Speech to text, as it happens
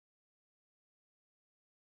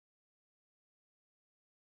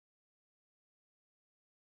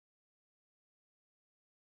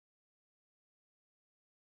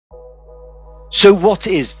So what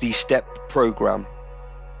is the STEP programme?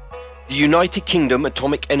 The United Kingdom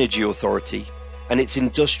Atomic Energy Authority and its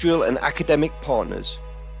industrial and academic partners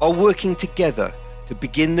are working together to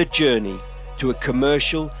begin the journey to a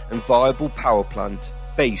commercial and viable power plant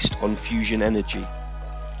based on fusion energy.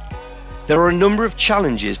 There are a number of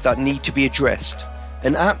challenges that need to be addressed,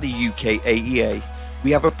 and at the UKAEA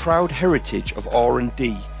we have a proud heritage of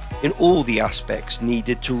R&D in all the aspects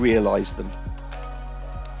needed to realise them.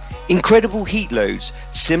 Incredible heat loads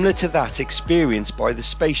similar to that experienced by the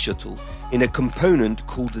Space Shuttle in a component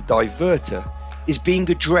called the diverter is being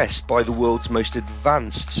addressed by the world's most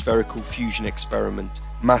advanced spherical fusion experiment,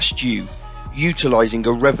 MASS-DUE, utilising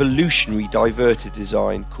a revolutionary diverter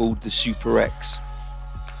design called the Super X.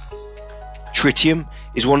 Tritium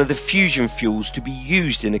is one of the fusion fuels to be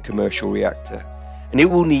used in a commercial reactor, and it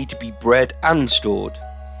will need to be bred and stored.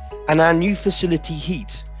 And our new facility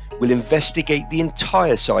HEAT will investigate the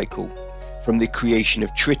entire cycle, from the creation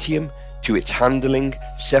of tritium to its handling,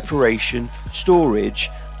 separation,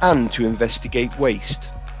 storage, and to investigate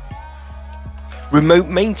waste. Remote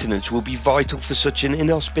maintenance will be vital for such an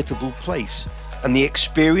inhospitable place, and the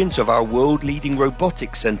experience of our world-leading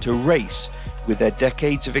robotics centre RACE, with their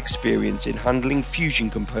decades of experience in handling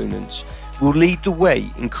fusion components, will lead the way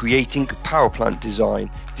in creating a power plant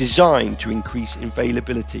design designed to increase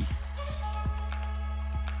availability.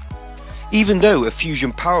 Even though a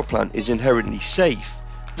fusion power plant is inherently safe,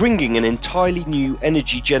 bringing an entirely new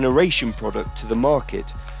energy generation product to the market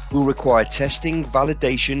will require testing,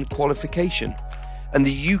 validation, qualification. And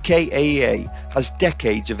the UKAEA has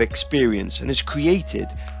decades of experience and has created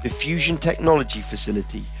the Fusion Technology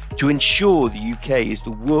Facility to ensure the UK is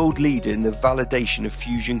the world leader in the validation of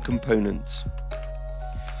fusion components.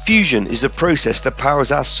 Fusion is the process that powers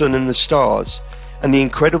our sun and the stars, and the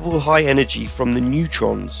incredible high energy from the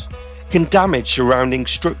neutrons can damage surrounding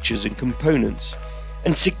structures and components,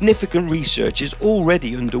 and significant research is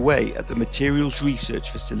already underway at the Materials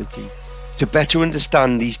Research Facility to better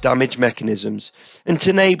understand these damage mechanisms and to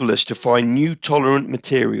enable us to find new tolerant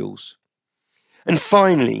materials. And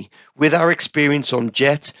finally, with our experience on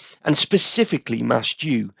JET and specifically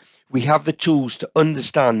MASS-DUE, we have the tools to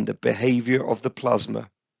understand the behaviour of the plasma.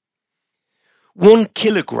 1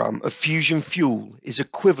 kilogram of fusion fuel is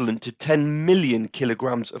equivalent to 10 million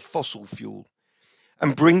kilograms of fossil fuel.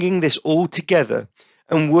 And bringing this all together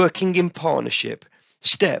and working in partnership,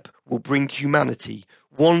 STEP will bring humanity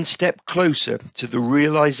one step closer to the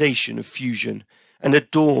realization of fusion and a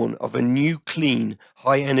dawn of a new clean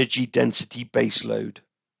high energy density baseload.